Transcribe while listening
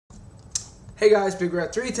Hey guys,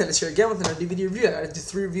 Bigrat310 is here again with another DVD review. I gotta do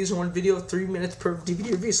 3 reviews in one video, 3 minutes per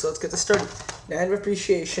DVD review, so let's get this started. Man of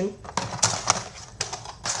Appreciation,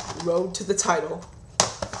 Road to the Title,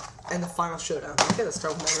 and the Final Showdown. Okay, let's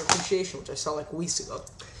start with Man of Appreciation, which I saw like weeks ago.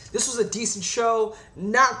 This was a decent show,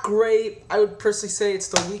 not great. I would personally say it's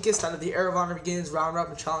the weakest out of the Era of Honor Begins, Round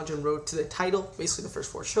Robin Challenge, and Road to the Title, basically the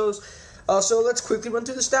first 4 shows. So let's quickly run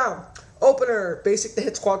through this down. Opener, Basic the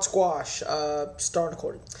Hit Squad Squash, star and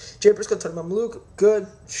according. Jay Briscoe, Tony Mamaluke, good,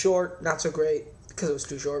 short, not so great, because it was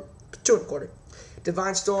too short, 2 1/4.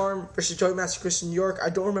 Divine Storm versus Jody Master Chris in New York.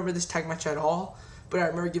 I don't remember this tag match at all, but I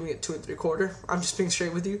remember giving it 2 3/4. I'm just being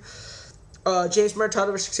straight with you. James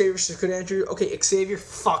Maritato versus Xavier versus Good Andrew. Okay, Xavier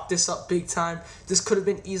fucked this up big time. This could have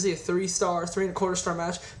been easily a 3-star, 3 1/4 star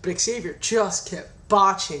match, but Xavier just kept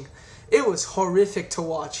botching. It was horrific to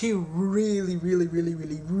watch. He really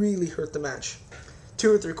hurt the match.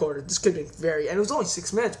 2 3/4. This could have been very... And it was only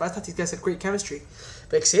 6 minutes, but I thought these guys had great chemistry.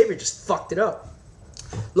 But Xavier just fucked it up.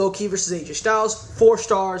 Low Key versus AJ Styles. 4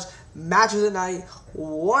 stars. Match of the night.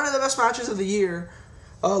 One of the best matches of the year.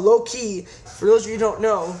 Low Key, for those of you who don't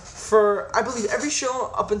know, for, I believe, every show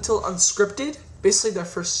up until Unscripted, basically their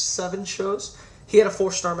first 7 shows, he had a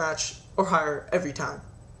 4-star match or higher every time.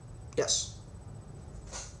 Yes.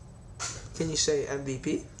 Can you say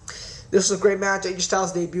MVP? This was a great match. AJ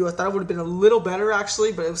Styles' debut. I thought it would have been a little better,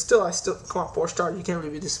 actually, but it was still, come on, 4 stars. You can't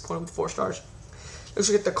really be disappointed with 4 stars. Next,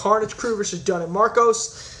 we get the Carnage crew versus Dunn and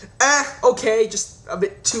Marcos. Okay, just a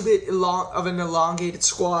bit too of an elongated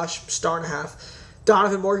squash, 1.5 stars.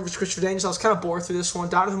 Donovan Morgan versus Christopher Daniels. I was kind of bored through this one.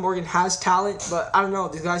 Donovan Morgan has talent, but I don't know.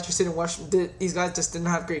 These guys just didn't watch. These guys just didn't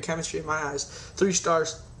have great chemistry in my eyes. 3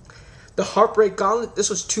 stars. The Heartbreak Gauntlet. This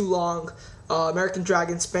was too long. American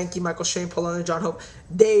Dragon, Spanky, Michael Shane, Paulina, and John Hope.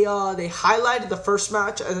 They highlighted the first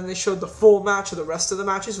match, and then they showed the full match of the rest of the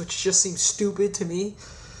matches, which just seems stupid to me.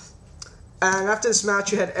 And after this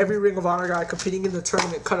match, you had every Ring of Honor guy competing in the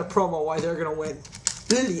tournament cut a promo why they're going to win.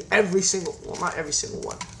 Literally every single, well, not every single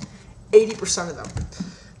one. 80% of them.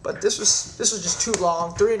 But this was just too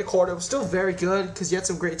long. 3 1/4. It was still very good because you had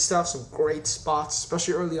some great stuff, some great spots,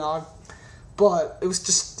 especially early on. But it was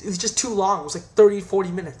just too long. It was like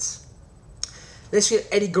 30-40 minutes. Next, we had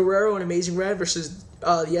Eddy Guerrero and Amazing Red versus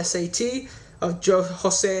the SAT of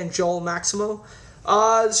Jose and Joel Maximo.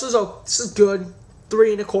 This is good.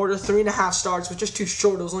 3 1/4, 3.5 stars, which was just too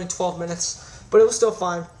short. It was only 12 minutes, but it was still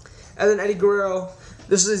fine. And then Eddy Guerrero,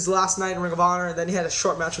 this is his last night in Ring of Honor. And then he had a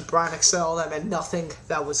short match with Brian XL that meant nothing.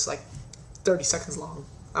 That was like 30 seconds long.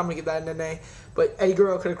 I'm gonna give that an NA. But Eddy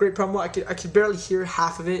Guerrero had a great promo. I could barely hear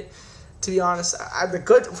half of it. To be honest,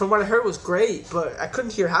 from what I heard, was great, but I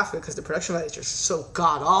couldn't hear half of it because the production values are so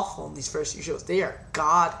god-awful in these first few shows. They are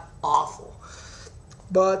god-awful.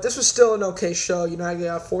 But this was still an okay show. You know, you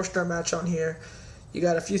got a 4-star match on here. You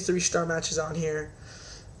got a few 3-star matches on here.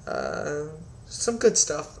 Some good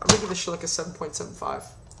stuff. I'm going to give this show like a 7.75.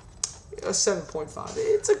 A 7.5.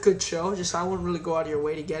 It's a good show. Just I wouldn't really go out of your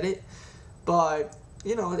way to get it. But,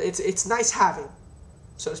 you know, it's nice having,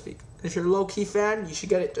 so to speak. If you're a low-key fan, you should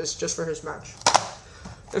get it just for his match.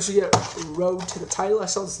 Next, we get Road to the Title. I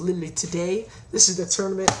saw this literally today. This is the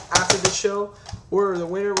tournament after the show, where the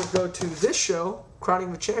winner would go to this show,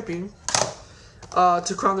 crowning the champion,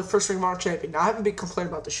 to crown the first Ring of Honor champion. Now, I have a big complaint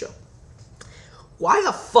about the show. Why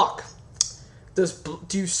the fuck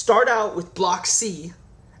do you start out with Block C,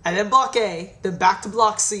 and then Block A, then back to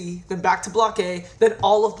Block C, then back to Block A, then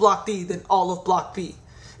all of Block D, then all of Block B?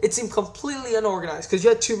 It seemed completely unorganized because you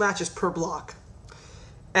had 2 matches per block.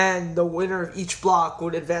 And the winner of each block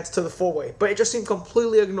would advance to the 4-way. But it just seemed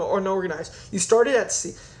completely unorganized. You started at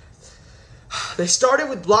C. They started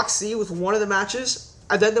with Block C with one of the matches.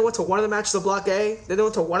 And then they went to one of the matches of Block A. Then they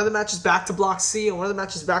went to one of the matches back to Block C. And one of the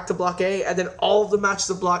matches back to Block A. And then all of the matches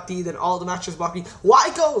of Block D. Then all of the matches of Block B. Why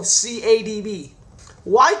go C, A, D, B?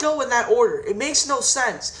 Why go in that order? It makes no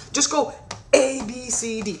sense. Just go A, B,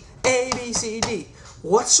 C, D. A, B, C, D.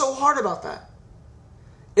 What's so hard about that?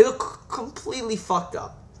 It looked completely fucked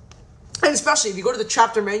up. And especially if you go to the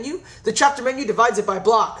chapter menu divides it by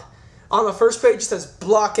block. On the first page it says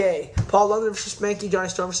Block A, Paul London versus Spanky, Johnny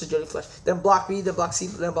Storm versus Jody Fleisch. Then Block B, then Block C,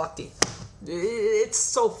 then Block D. It's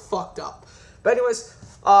so fucked up. But anyways,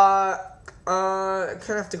 I kind of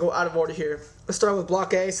have to go out of order here. Let's start with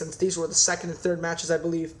Block A since these were the 2nd and 3rd matches, I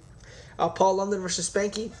believe. Paul London versus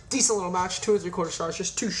Spanky. Decent little match, 2 3/4 stars.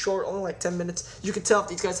 Just too short, only like 10 minutes. You can tell if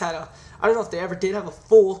these guys had I don't know if they ever did have a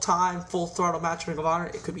full-time, full-throttle match in Ring of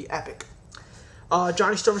Honor. It could be epic.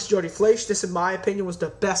 Johnny Storm versus Jody Fleisch. This, in my opinion, was the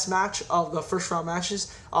best match of the first round matches.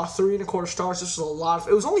 3 1/4 stars. This was a lot of...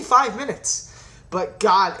 It was only 5 minutes. But,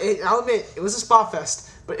 God, I'll admit, it was a spot fest.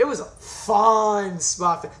 But it was a fun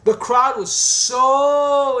spot. The crowd was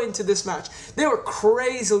so into this match. They were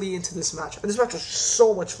crazily into this match. And this match was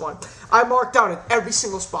so much fun. I marked out in every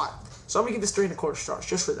single spot. So I'm going to give this 3.25 stars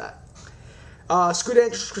just for that. Scoot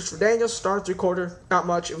Andrews, Christopher Daniels, star and 3/4. Not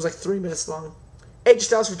much. It was like 3 minutes long. AJ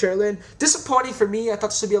Styles for Jerry Lynn. Disappointing for me. I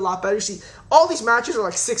thought this would be a lot better. You see, all these matches are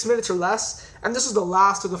like 6 minutes or less. And this is the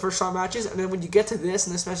last of the first round matches. And then when you get to this,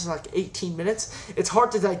 and this match is like 18 minutes, it's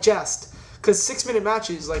hard to digest. Because 6-minute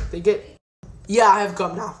matches, like, they get... Yeah, I have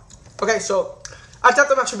gum now. Okay, so, I thought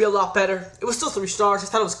the match would be a lot better. It was still 3 stars. I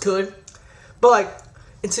thought it was good. But, like,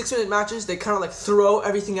 in 6-minute matches, they kind of, like, throw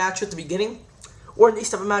everything at you at the beginning. Or in these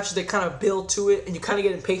type of matches, they kind of build to it. And you kind of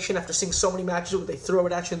get impatient after seeing so many matches where they throw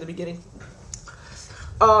it at you in the beginning.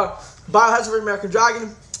 Biohazard for American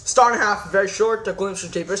Dragon. Star and a half, very short. Doug Williams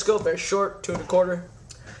for Jay Briscoe, very short, 2.25.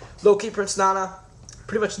 Low-key Prince Nana,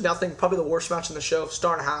 pretty much nothing. Probably the worst match in the show,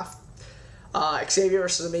 star and a half. Xavier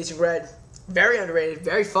versus Amazing Red, very underrated,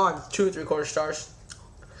 very fun, 2.75 stars.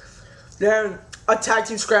 Then a tag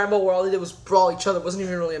team scramble where all they did was brawl each other. It wasn't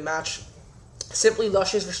even really a match. Simply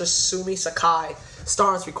Luscious versus Sumi Sakai,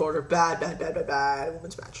 star and 3/4. Bad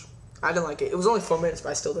women's match. I didn't like it. It was only 4 minutes, but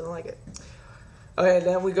I still didn't like it. Okay,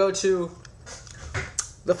 then we go to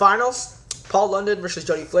the finals. Paul London versus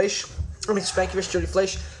Jody Fleisch. Spanky versus Jody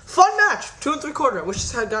Fleisch. Fun match, 2.75. I wish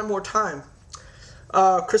this had gotten more time.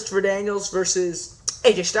 Christopher Daniels versus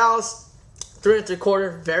AJ Styles,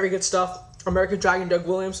 3.75. Very good stuff. American Dragon Doug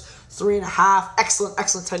Williams, 3.5.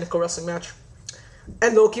 Excellent technical wrestling match.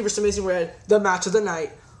 And Loki versus Amazing Red, the match of the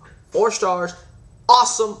night, 4 stars.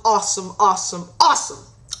 Awesome.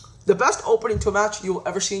 The best opening to a match you will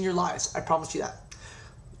ever see in your lives. I promise you that.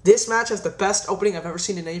 This match has the best opening I've ever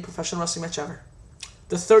seen in any professional wrestling match ever.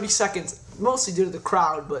 The 30 seconds, mostly due to the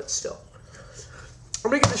crowd, but still. I'm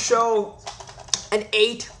going to give the show an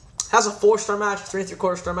 8. Has a 4-star match,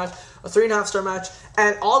 3.75 star match, a 3.5 star match,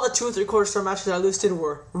 and all the 2.75 star matches I listed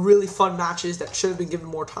were really fun matches that should have been given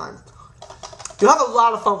more time. You'll have a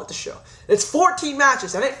lot of fun with the show. It's 14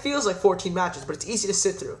 matches, and it feels like 14 matches, but it's easy to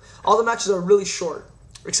sit through. All the matches are really short,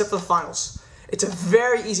 except for the finals. It's a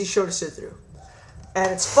very easy show to sit through, and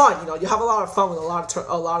it's fun. You know, you have a lot of fun with a lot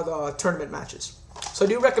of the tournament matches. So I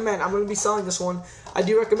do recommend. I'm going to be selling this one. I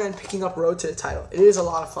do recommend picking up Road to the Title. It is a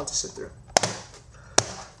lot of fun to sit through.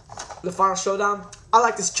 The Final Showdown. I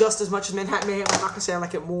like this just as much as Manhattan Mayhem. I'm not going to say I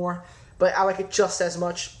like it more, but I like it just as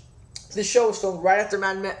much. This show was filmed right after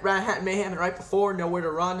Manhattan Mayhem and right before Nowhere to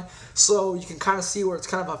Run, so you can kind of see where it's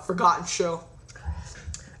kind of a forgotten show.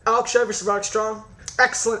 Alex Shelley versus Roderick Strong.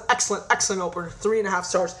 Excellent opener. 3.5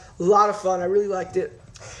 stars. A lot of fun. I really liked it.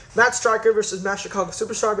 Matt Striker versus Matt Chicago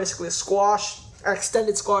Superstar. Basically a squash. An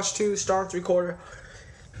extended squash, 2 star and 3/4.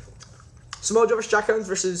 Samoa Joe versus Jack Evans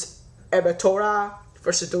versus Ebatora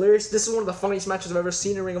versus Delirious. This is one of the funniest matches I've ever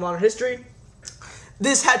seen in Ring of Honor history.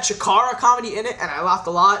 This had Chikara comedy in it, and I laughed a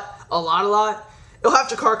lot. It'll have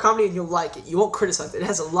Chikara comedy, and you'll like it. You won't criticize it. It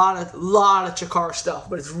has a lot of Chikara stuff,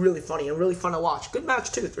 but it's really funny and really fun to watch. Good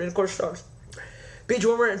match, too. 3.25 stars. Beach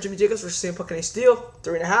Warmer and Jimmy Jacobs versus CM Punk and Ace Steel.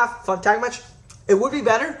 3.5. Fun tag match. It would be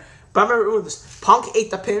better, but I remember this. Punk ate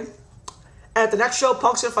the pin. And at the next show,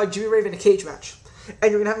 Punk's going to fight Jimmy Rave in a cage match.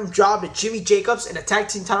 And you're going to have him job to Jimmy Jacobs in a tag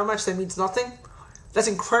team title match that means nothing? That's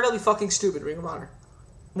incredibly fucking stupid, Ring of Honor.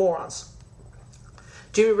 Morons.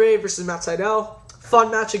 Jimmy Rave versus Matt Sydal.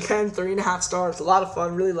 Fun match again, 3.5 stars. A lot of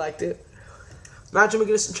fun, really liked it. Nigel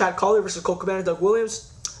McGuinness and Chad Collyer versus Cole Cabana and Doug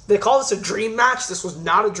Williams. They call this a dream match. This was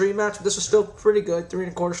not a dream match, but this was still pretty good,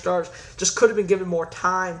 3.25 stars. Just could have been given more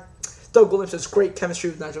time. Doug Williams has great chemistry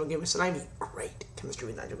with Nigel McGuinness, and I mean great chemistry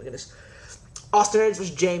with Nigel McGuinness. Austin Aries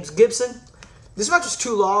versus James Gibson. This match was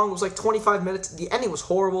too long. It was like 25 minutes. The ending was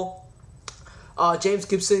horrible. James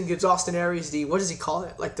Gibson gives Austin Aries the, what does he call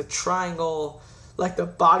it? Like the triangle, like the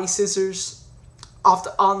body scissors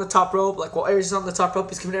on the top rope. Like while Aries is on the top rope,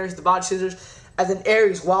 he's giving Aries the body scissors. And then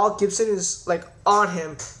Aries, while Gibson is like on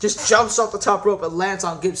him, just jumps off the top rope and lands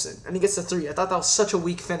on Gibson. And he gets the 3. I thought that was such a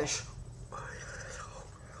weak finish.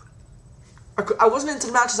 I wasn't into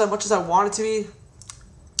the matches as much as I wanted to be.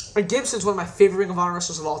 And Gibson's one of my favorite Ring of Honor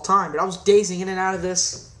wrestlers of all time, but I was dazing in and out of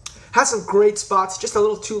this. Had some great spots, just a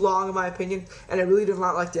little too long in my opinion, and I really did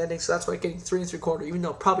not like the ending, so that's why I'm getting 3.75, even though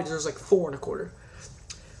it probably deserves like 4.25.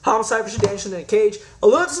 Homicide versus Danielson in a cage. A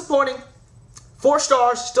little disappointing. 4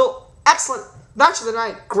 stars, still excellent match of the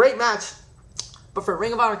night, great match. But for a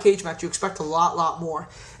Ring of Honor cage match, you expect a lot more.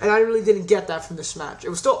 And I really didn't get that from this match. It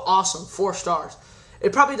was still awesome, 4 stars.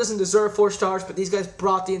 It probably doesn't deserve 4 stars, but these guys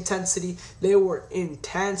brought the intensity. They were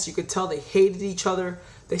intense. You could tell they hated each other.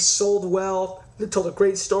 They sold well. They told a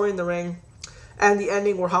great story in the ring. And the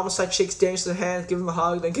ending where Homicide shakes Danielson's hand, gives him a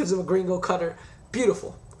hug, then gives him a gringo cutter.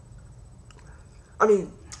 Beautiful. I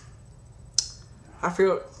mean, I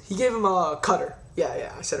forgot. He gave him a cutter.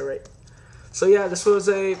 Yeah, I said it right. So yeah, this was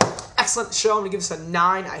a excellent show. I'm going to give this a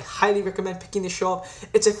 9. I highly recommend picking this show up.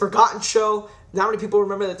 It's a forgotten show. Not many people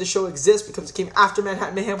remember that this show exists because it came after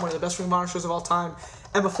Manhattan Mayhem, one of the best Ring of Honor shows of all time,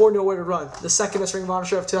 and before Nowhere to Run, the second best Ring of Honor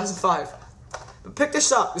show of 2005. But pick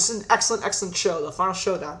this up. This is an excellent, excellent show, the Final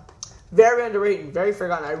Showdown. Very underrated, very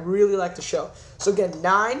forgotten. I really like the show. So again,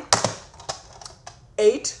 9,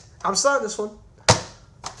 8, I'm starting this one,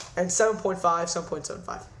 and 7.5,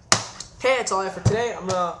 7.75. Hey, that's all I have for today. I'm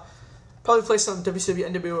going to probably play some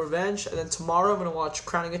WCW NWO Revenge, and then tomorrow I'm going to watch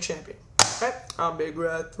Crowning a Champion. Okay, I'm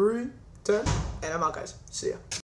Bigrat310, and I'm out, guys. See ya.